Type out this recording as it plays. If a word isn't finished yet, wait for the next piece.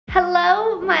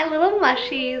Hello, my little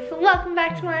mushies. Welcome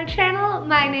back to my channel.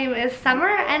 My name is Summer,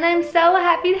 and I'm so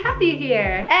happy to have you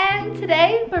here. And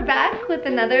today, we're back with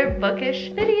another bookish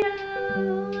video.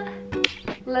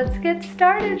 Let's get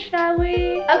started, shall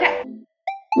we? Okay.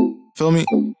 Feel me?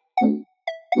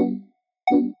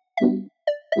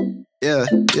 Yeah,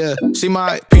 yeah. See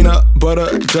my peanut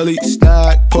butter jelly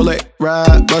snack, pull it,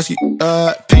 ride, busty,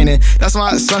 painting. That's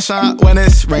my sunshine when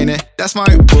it's raining. That's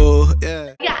my boo,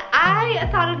 yeah. Yeah, I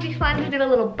thought it'd be fun to do a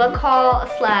little book haul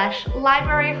slash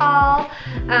library haul.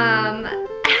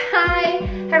 I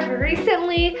have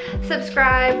recently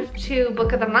subscribed to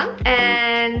Book of the Month,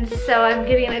 and so I'm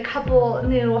getting a couple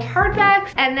new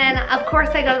hardbacks, and then of course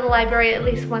I go to the library at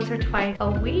least once or twice a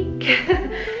week.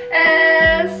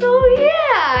 So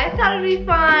yeah, I thought it'd be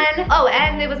fun. Oh,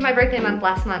 and it was my birthday month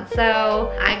last month,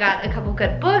 so I got a couple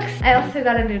good books. I also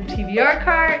got a new TBR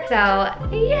card, so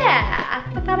yeah,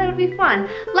 I thought it would be fun.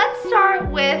 Let's start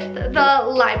with the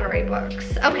library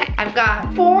books. Okay, I've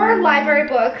got 4 library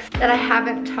books that I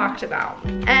haven't talked about,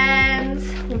 and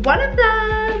one of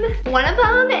them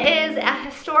is a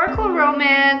historical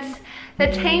romance, The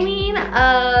Taming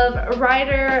of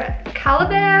Ryder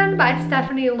Caliban by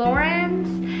Stephanie Lawrence.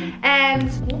 And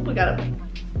we got a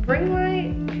ring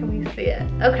light. Can we see it?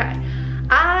 Okay.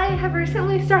 I have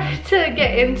recently started to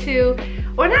get into,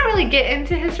 or not really get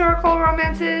into, historical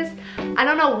romances. I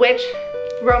don't know which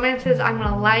romances I'm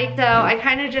gonna like, so I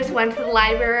kind of just went to the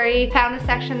library, found a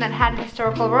section that had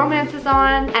historical romances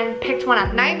on, and picked one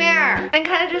up. Nightmare! And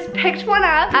kind of just picked one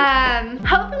up.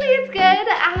 Hopefully it's good.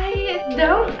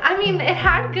 I mean, it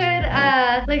had good,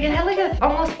 like it had like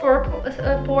almost 4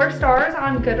 stars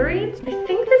on Goodreads. I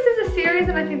think this is a series,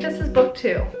 and I think this is book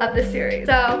 2 of the series.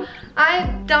 So I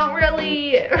don't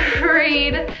really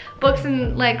read books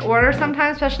in like order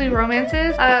sometimes, especially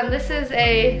romances. This is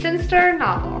a Finster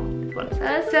novel. What it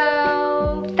says.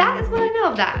 So that is what I know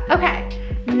of that. Okay,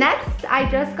 next I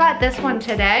just got this one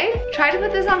today. Tried to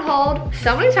put this on hold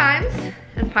so many times,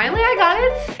 and finally I got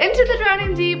it. Into the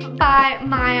Drowning Deep by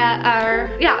Mara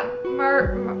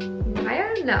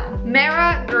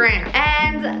Grant.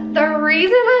 And the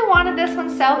reason I wanted this one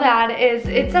so bad is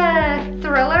it's a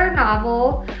thriller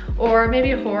novel, or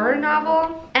maybe a horror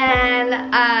novel, and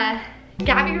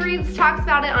Gabby Reads talks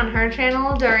about it on her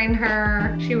channel during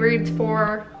she reads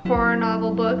 4 horror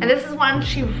novel books, and this is one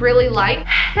she really liked,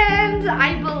 and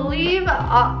I believe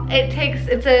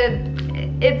it's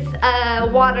a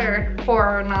water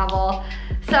horror novel.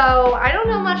 So I don't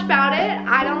know much about it.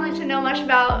 I don't like to know much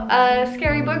about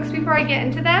scary books before I get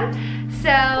into them. So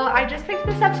I just picked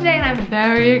this up today, and I'm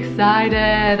very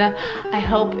excited. I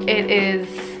hope it is.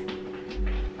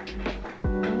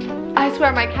 I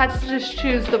swear my cats just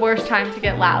choose the worst time to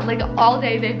get loud. Like all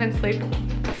day they've been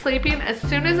sleeping as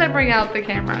soon as I bring out the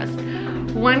cameras.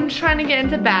 One's trying to get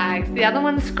into bags, the other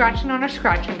one's scratching on her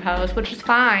scratching post, which is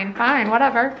fine,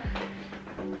 whatever.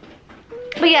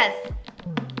 But yes,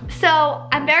 so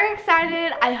I'm very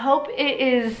excited. I hope it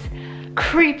is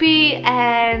creepy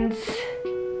and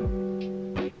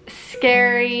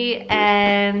scary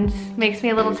and makes me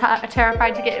a little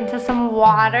terrified to get into some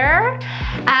water.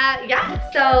 Yeah,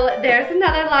 so there's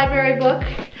another library book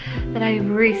that I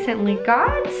recently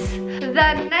got.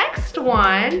 The next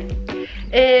one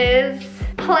is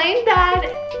Plain Bad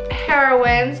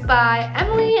Heroines by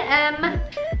Emily M.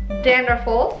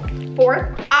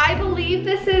 Vanderforth. I believe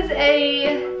this is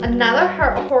another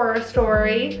horror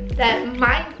story that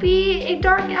might be a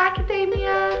dark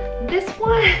academia. This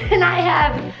one, and I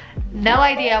have no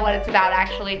idea what it's about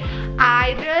actually.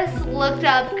 I just looked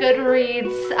up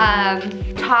Goodreads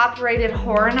top rated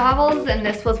horror novels, and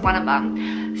this was one of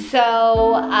them.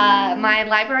 So my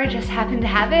library just happened to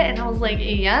have it, and I was like,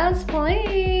 yes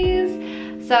please.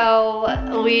 So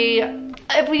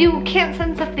if you can't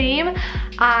sense a theme,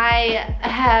 I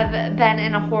have been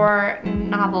in a horror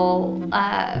novel.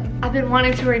 I've been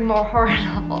wanting to read more horror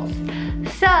novels.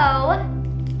 So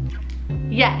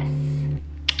yes.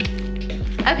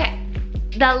 Okay.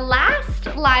 The last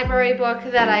library book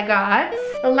that I got,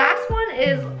 the last one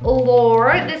is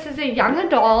Lore. This is a young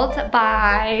adult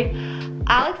by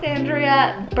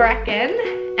Alexandria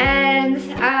Brecken. And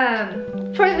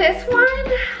for this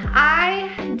one,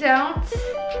 I don't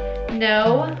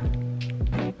know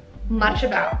much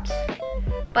about,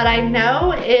 but I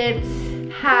know it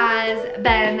has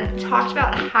been talked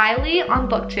about highly on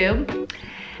BookTube,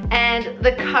 and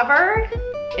the cover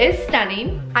is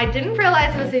stunning. I didn't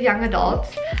realize it was a young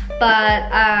adult, but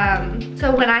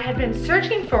so when I had been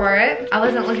searching for it, I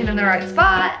wasn't looking in the right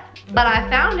spot, but I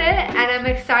found it, and I'm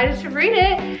excited to read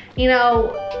it. You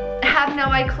know, had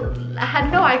no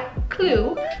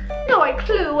clue no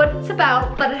clue what it's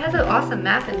about, but it has an awesome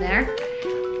map in there.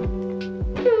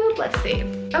 Ooh, let's see.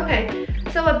 Okay,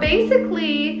 so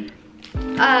basically,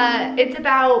 it's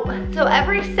about, so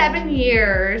every 7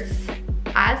 years,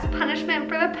 as punishment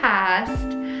for the past,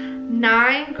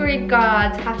 9 Greek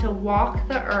gods have to walk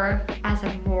the earth as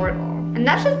a mortal. And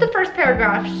that's just the first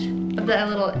paragraph of the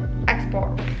little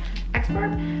export.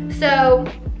 So,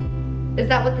 is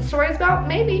that what the story is about?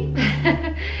 Maybe.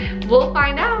 We'll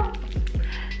find out.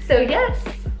 So yes,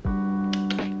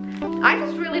 I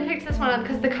just really picked this one up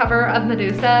because the cover of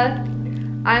Medusa,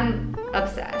 I'm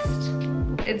obsessed.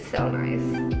 It's so nice.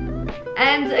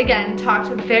 And again, talked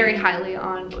very highly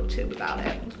on BookTube about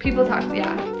it. People talked,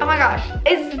 yeah. Oh my gosh,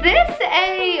 is this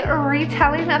a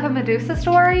retelling of a Medusa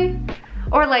story?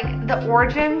 Or like the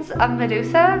origins of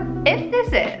Medusa? If this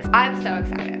is, I'm so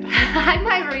excited. I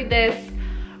might read this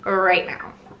right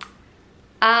now.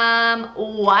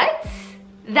 What?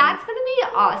 That's gonna be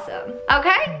awesome.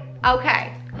 Okay,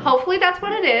 okay. Hopefully that's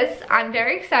what it is. I'm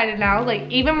very excited now, like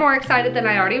even more excited than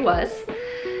I already was.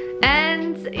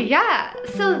 And yeah,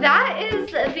 so that is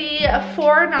the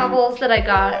 4 novels that I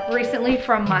got recently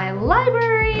from my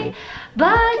library.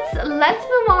 But let's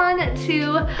move on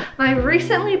to my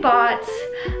recently bought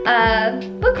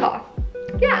book haul.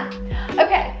 Yeah,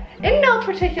 okay. In no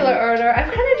particular order, I'm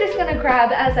kind of just gonna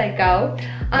grab as I go.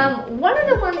 One of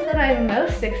the ones that I'm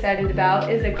most excited about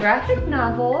is a graphic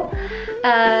novel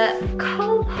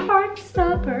called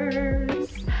Heartstoppers.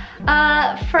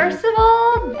 First of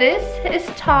all, this is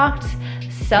talked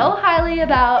so highly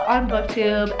about on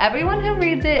BookTube. Everyone who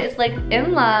reads it is like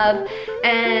in love,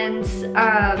 and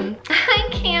I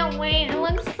can't wait. It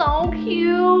looks so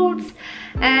cute.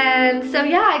 And so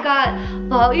yeah, I got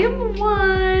volume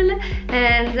 1,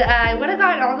 and I would have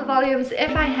gotten all the volumes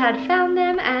if I had found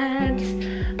them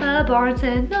at Barnes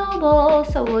 & Noble,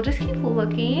 so we'll just keep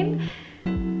looking.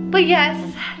 But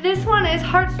yes, this one is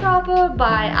Heartstopper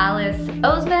by Alice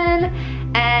Oseman,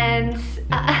 and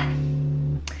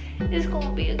it's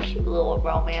gonna be a cute little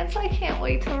romance. I can't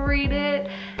wait to read it.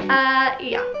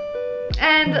 Yeah,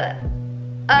 and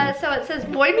so it says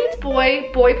boy meets boy,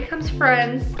 boy becomes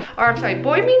friends, or I'm sorry,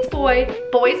 boy meets boy,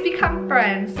 boys become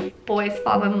friends, boys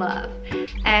fall in love.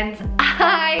 And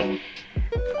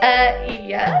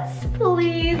yes,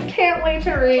 please, can't wait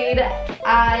to read.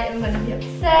 I am gonna be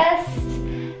obsessed.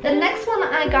 The next one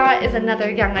I got is another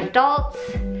young adult,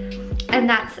 and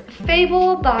that's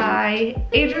Fable by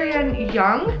Adrienne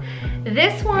Young.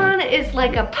 This one is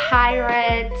like a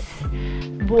pirate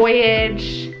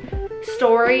voyage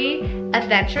story,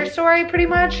 adventure story pretty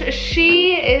much.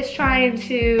 She is trying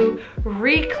to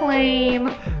reclaim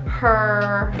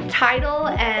her title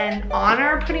and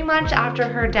honor pretty much after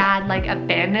her dad like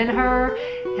abandoned her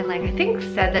and like I think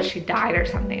said that she died or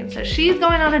something. So she's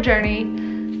going on a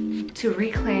journey to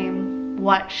reclaim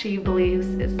what she believes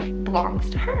belongs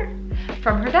to her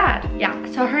from her dad. Yeah,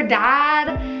 so her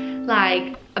dad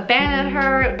like abandoned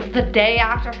her the day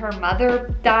after her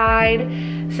mother died.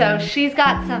 So she's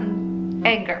got some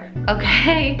anger,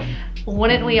 okay?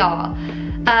 Wouldn't we all?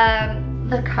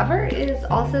 The cover is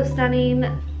also stunning.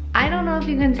 I don't know if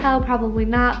you can tell, probably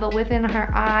not, but within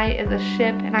her eye is a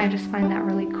ship, and I just find that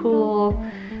really cool.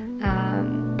 I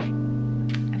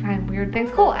find weird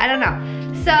things cool, I don't know.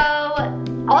 So,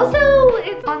 also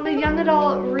it's on the young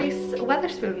adult Reese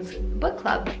Witherspoon's book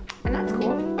club, and that's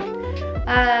cool.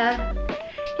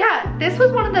 Yeah, this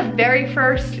was one of the very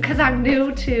first, because I'm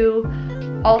new to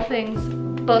all things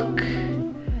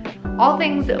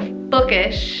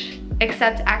bookish,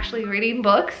 except actually reading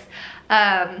books.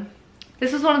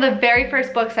 This was one of the very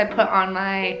first books I put on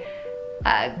my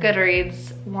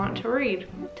Goodreads want to read,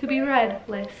 to be read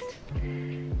list.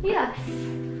 Yes.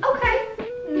 Okay,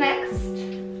 next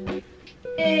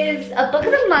is a book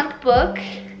of the month book,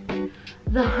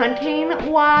 The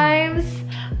Hunting Wives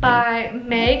by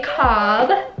May Cobb.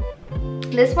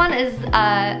 This one is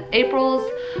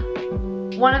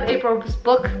one of April's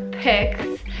book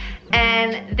picks,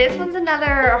 and this one's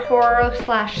another horror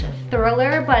slash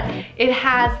thriller, but it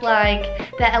has like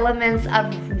the elements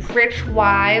of rich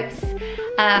wives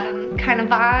kind of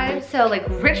vibes. So like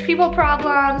rich people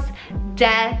problems,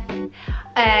 death,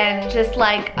 and just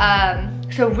like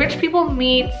so rich people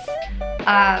meets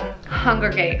Hunger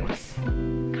Games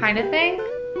kind of thing.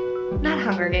 Not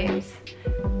Hunger Games.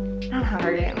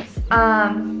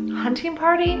 Hunting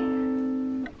Party,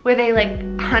 where they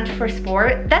like hunt for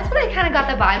sport. That's what I kind of got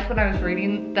the vibes when I was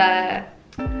reading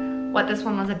what this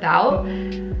one was about.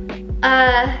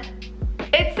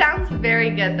 It sounds very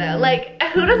good though. Like,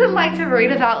 who doesn't like to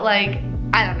read about like,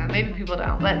 I don't know, maybe people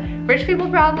don't, but rich people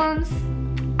problems?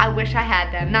 I wish I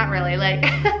had them. Not really, like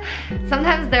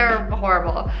sometimes they're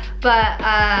horrible, but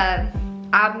I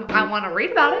want to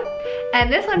read about it.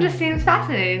 And this one just seems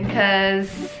fascinating because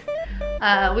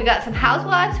we got some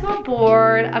housewives who are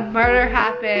bored, a murder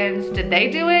happens. Did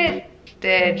they do it?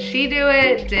 Did she do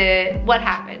it? What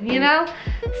happened, you know?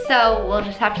 So we'll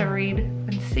just have to read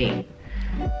and see.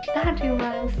 That too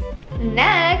much.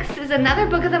 Next is another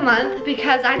book of the month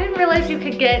because I didn't realize you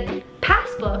could get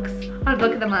past books on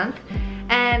book of the month.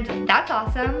 And that's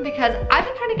awesome because I've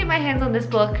been trying to get my hands on this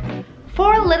book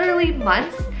for literally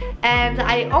months, and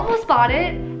I almost bought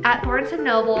it at Barnes &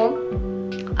 Noble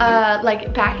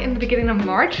like back in the beginning of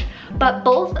March, but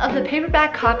both of the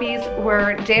paperback copies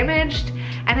were damaged,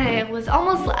 and I was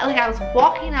almost like I was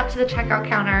walking up to the checkout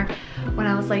counter when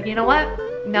I was like, you know what?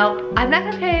 Nope, I'm not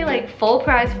gonna pay like full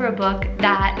price for a book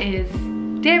that is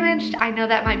damaged. I know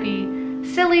that might be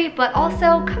silly, but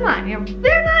also, come on,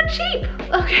 they're not cheap,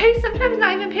 okay? Sometimes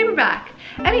not even paperback.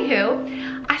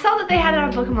 Anywho, I saw that they had it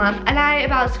on Book of the Month, and I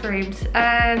about screamed.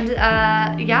 And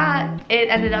yeah, it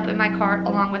ended up in my cart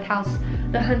along with House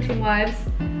the Hunting Wives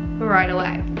right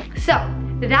away. So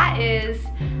that is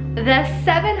The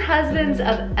 7 Husbands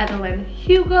of Evelyn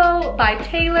Hugo by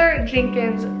Taylor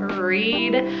Jenkins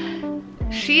Reid.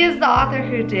 She is the author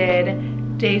who did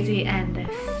Daisy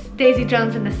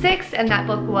Jones and the Six, and that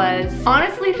book was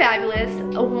honestly fabulous.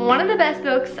 One of the best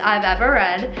books I've ever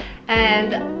read,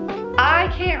 and I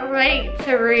can't wait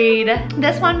to read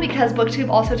this one because BookTube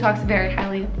also talks very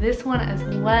highly of this one as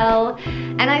well.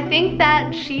 And I think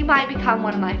that she might become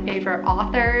one of my favorite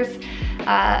authors.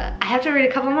 I have to read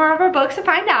a couple more of her books to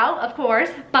find out, of course,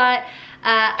 but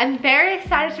I'm very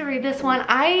excited to read this one.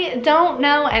 I don't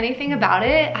know anything about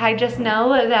it. I just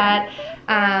know that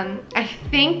I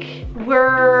think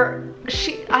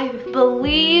I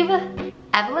believe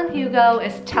Evelyn Hugo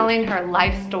is telling her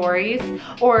life stories,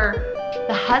 or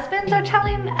the husbands are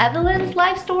telling Evelyn's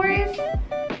life story?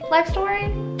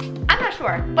 I'm not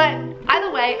sure, but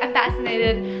either way, I'm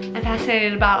fascinated. I'm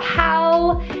fascinated about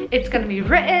how it's gonna be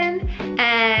written,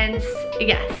 and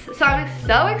yes, so I'm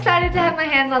so excited to have my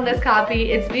hands on this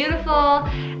copy. It's beautiful,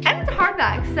 and it's a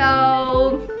hardback,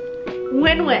 so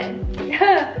win-win.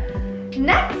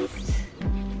 Next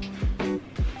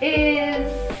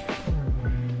is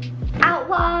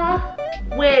Outlaw,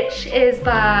 which is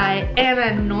by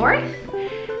Anna North.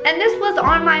 And this was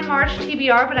on my March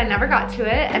TBR, but I never got to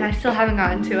it, and I still haven't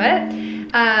gotten to it.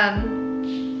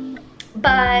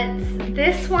 But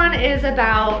this one is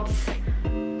about,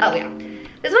 oh yeah.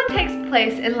 This one takes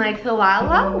place in like the Wild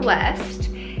Wild West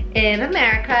in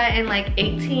America in like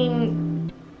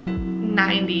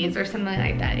 1890s or something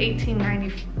like that,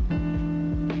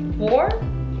 1894?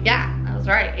 Yeah, I was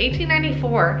right,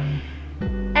 1894.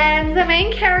 And the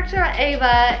main character,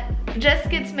 Ava, just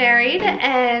gets married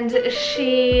and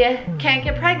she can't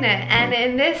get pregnant. And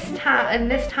in this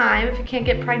time, if you can't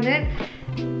get pregnant,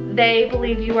 they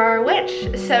believe you are a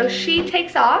witch. So she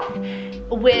takes off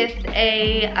with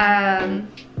a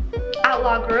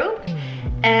outlaw group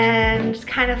and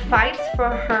kind of fights for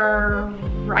her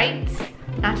rights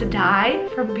not to die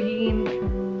from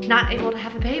being not able to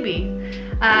have a baby.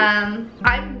 I'm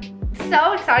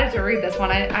so excited to read this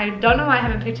one. I don't know why I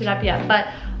haven't picked it up yet, but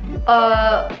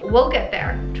we'll get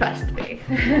there, trust me.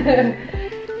 The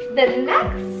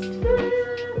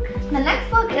next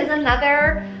book is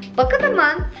another book of the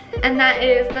month, and that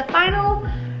is The Final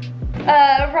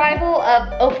Arrival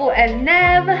of Opal and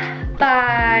Neb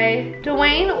by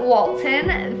Dwayne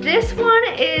Walton. This one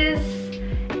is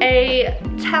a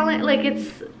talent, like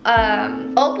it's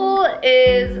Opal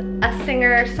is a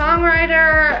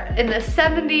singer-songwriter in the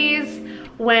 70s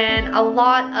when a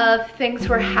lot of things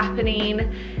were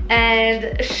happening,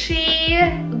 and she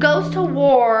goes to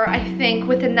war, I think,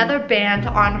 with another band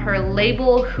on her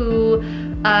label who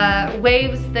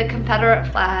waves the Confederate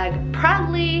flag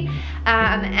proudly,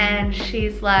 and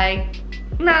she's like,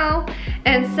 no.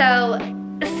 And so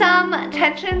some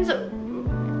tensions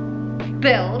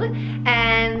build,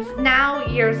 and now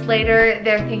years later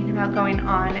they're thinking about going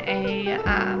on a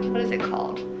what is it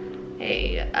called,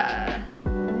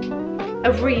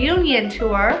 a reunion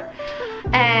tour,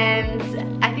 and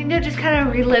I think they're just kind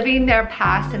of reliving their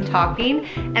past and talking.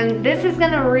 And this is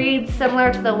gonna read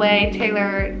similar to the way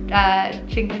Taylor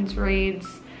Jenkins reads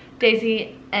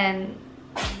Daisy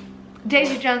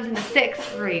Jones and the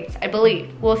Six reads, I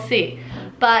believe. We'll see.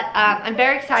 But I'm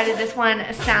very excited. This one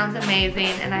sounds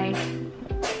amazing, and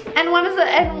is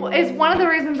one of the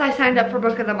reasons I signed up for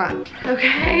Book of the Month,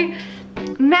 okay?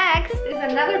 Next is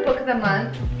another Book of the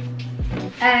Month,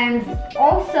 and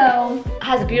also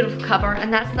has a beautiful cover,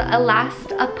 and that's The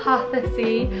Last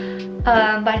Apothecary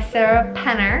by Sarah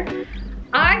Penner.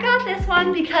 I got this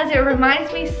one because it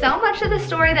reminds me so much of the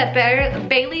story that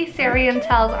Bailey Sarian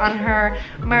tells on her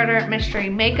murder mystery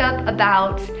makeup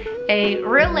about a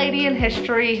real lady in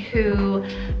history who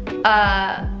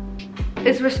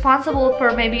is responsible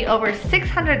for maybe over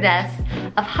 600 deaths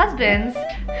of husbands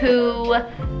who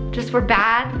just were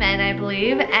bad men, I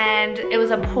believe, and it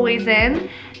was a poison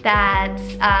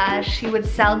that she would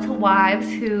sell to wives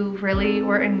who really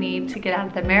were in need to get out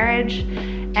of the marriage,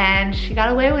 and she got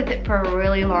away with it for a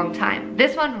really long time.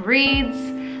 This one reads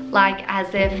like as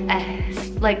if,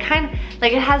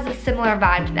 it has a similar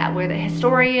vibe to that, where the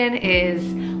historian is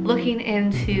looking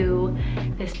into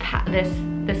this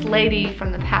lady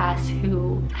from the past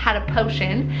who had a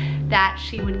potion that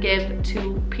she would give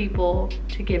to people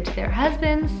to give to their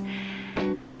husbands.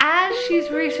 As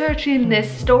she's researching this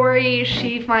story,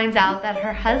 she finds out that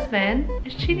her husband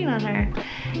is cheating on her.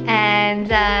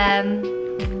 And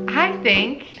I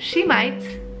think she might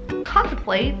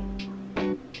contemplate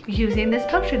using this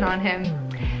potion on him.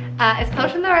 Is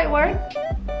potion the right word?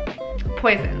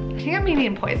 Poison. I think I'm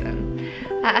meaning poison.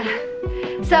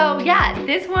 So yeah,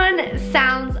 this one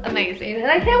sounds amazing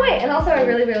and I can't wait. And also I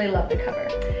really, really love the cover.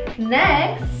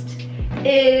 Next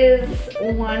is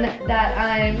one that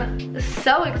I'm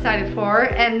so excited for,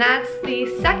 and that's the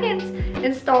second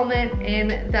installment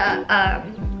in the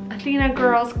Athena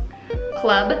Girls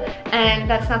Club, and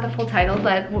that's not the full title,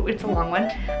 but it's a long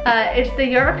one. It's the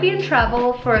European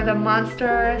Travel for the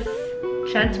Monstrous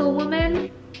Gentlewoman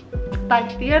by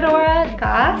Theodora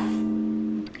Goss.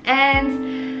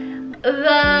 And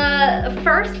the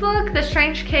first book, The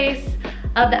Strange Case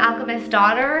of the Alchemist's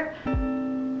Daughter,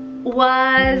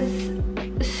 was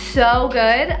so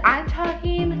good. I'm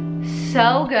talking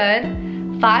so good.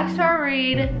 5-star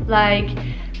read, like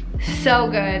so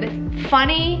good.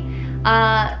 Funny.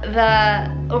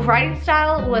 The writing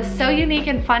style was so unique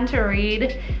and fun to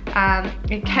read.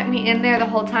 It kept me in there the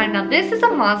whole time. Now this is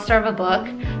a monster of a book.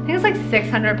 I think it's like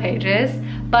 600 pages,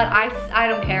 but I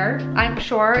don't care. I'm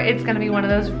sure it's gonna be one of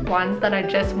those ones that I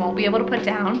just won't be able to put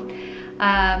down.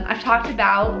 I've talked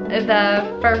about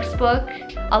the first book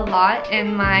a lot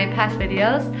in my past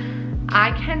videos.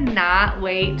 I cannot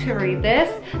wait to read this.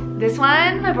 This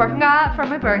one my boyfriend got for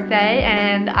my birthday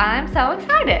and I'm so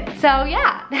excited. So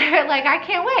yeah, like I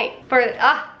can't wait for,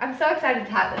 I'm so excited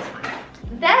to have this one.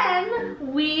 Then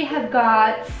we have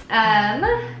got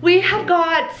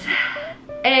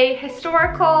a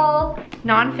historical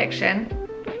nonfiction.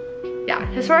 Yeah,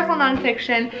 historical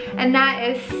nonfiction, and that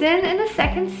is Sin in the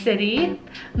Second City,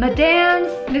 Madames,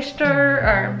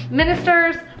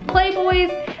 Ministers,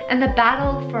 Playboys, and the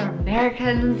Battle for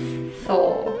American's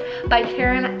Soul by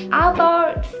Karen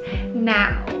Albert.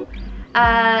 Now,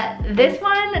 this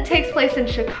one takes place in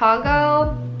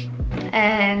Chicago,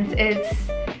 and it's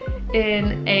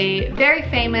in a very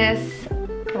famous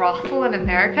brothel in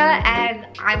America, and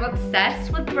I'm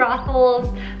obsessed with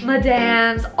brothels,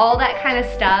 madames, all that kind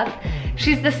of stuff.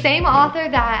 She's the same author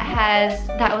that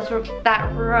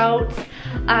wrote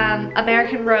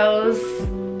American Rose,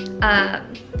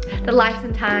 The Lives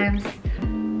and Times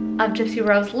of Gypsy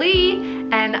Rose Lee,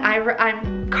 and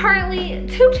I'm currently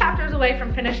 2 chapters away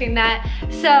from finishing that,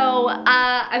 so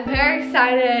I'm very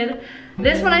excited.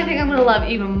 This one I think I'm gonna love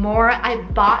even more. I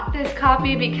bought this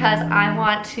copy because I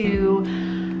want to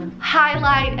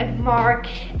highlight and mark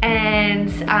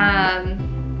and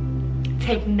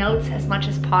take notes as much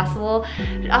as possible.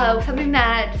 Something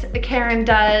that Karen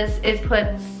does is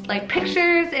puts like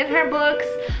pictures in her books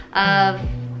of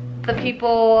the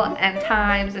people and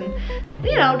times and,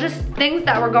 you know, just things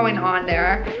that were going on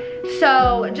there.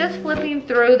 So just flipping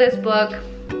through this book,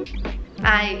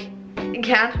 I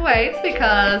can't wait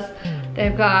because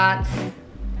they've got,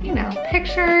 you know,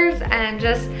 pictures and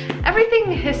just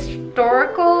everything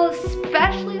historical,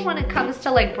 especially when it comes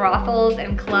to like brothels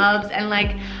and clubs and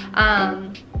like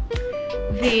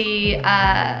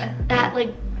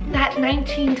that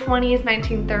 1920s,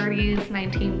 1930s,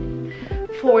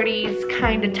 1940s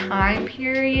kind of time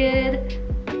period.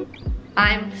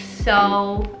 I'm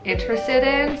so interested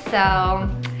in, so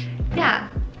yeah,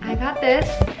 I got this,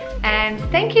 and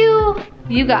thank you,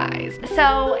 you guys.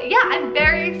 So yeah, I'm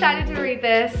very excited to read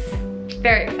this,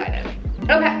 very excited.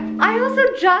 Okay, I also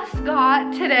just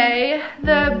got today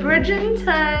the Bridgerton,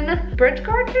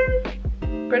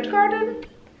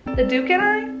 The Duke and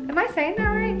I? Am I saying that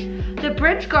right? The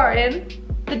Bridgerton,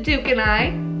 The Duke and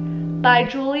I by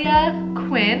Julia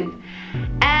Quinn.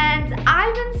 And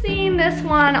I've been seeing this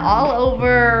one all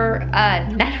over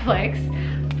Netflix,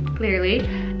 clearly.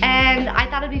 And I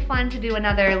thought it'd be fun to do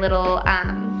another little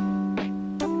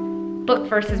book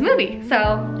versus movie.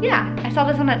 So yeah, I saw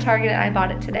this one at Target and I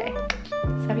bought it today.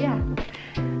 So yeah.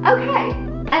 Okay,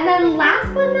 and then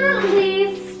last but not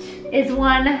least is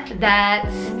one that,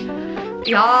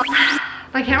 y'all,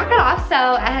 my camera cut off,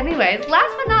 so anyways,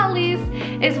 last but not least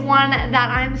is one that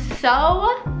I'm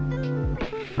so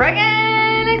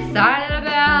friggin' excited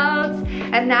about,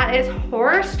 and that is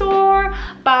Horror Store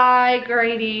by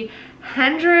Grady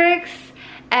Hendrix.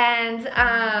 And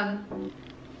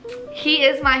he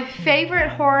is my favorite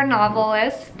horror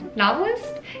novelist?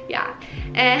 Yeah.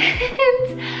 And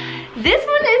this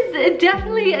one is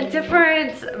definitely a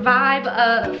different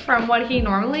vibe from what he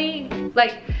normally,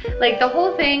 like the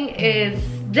whole thing is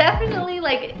definitely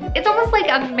like, it's almost like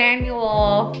a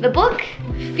manual. The book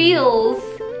feels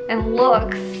and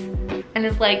looks and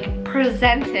is like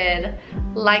presented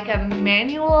like a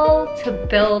manual to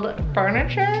build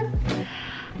furniture.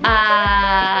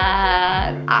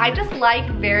 I just like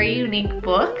very unique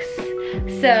books,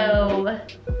 so,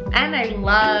 and I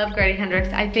love Grady Hendrix.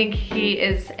 I think he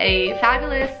is a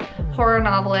fabulous horror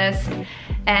novelist,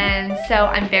 and so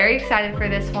I'm very excited for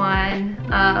this one.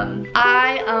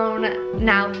 I own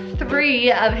now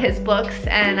 3 of his books,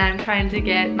 and I'm trying to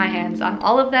get my hands on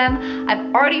all of them.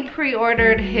 I've already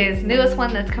pre-ordered his newest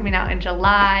one that's coming out in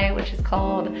July, which is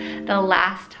called The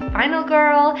Last Final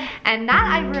Girl, and that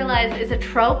I realize is a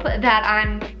trope that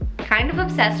I'm kind of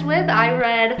obsessed with. I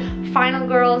read Final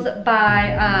Girls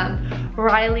by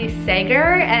Riley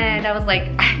Sager, and I was like,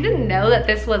 I didn't know that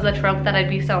this was a trope that I'd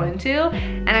be so into,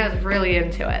 and I was really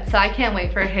into it. So I can't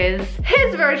wait for his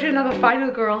version of a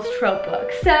Final Girls trope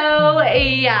book. So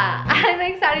yeah, I'm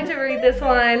excited to read this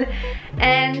one,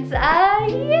 and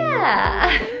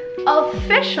yeah.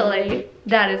 Officially,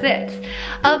 that is it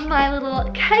of my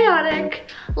little chaotic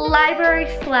library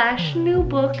 / new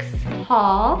books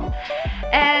haul.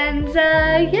 And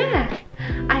yeah,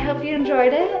 I hope you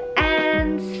enjoyed it,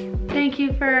 and thank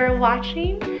you for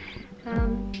watching.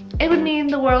 It would mean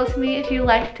the world to me if you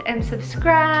liked and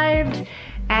subscribed.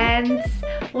 And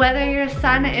whether your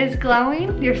sun is glowing,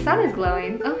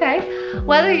 okay.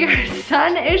 Whether your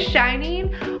sun is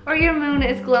shining or your moon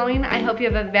is glowing, I hope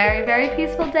you have a very, very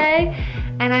peaceful day,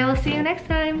 and I will see you next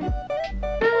time.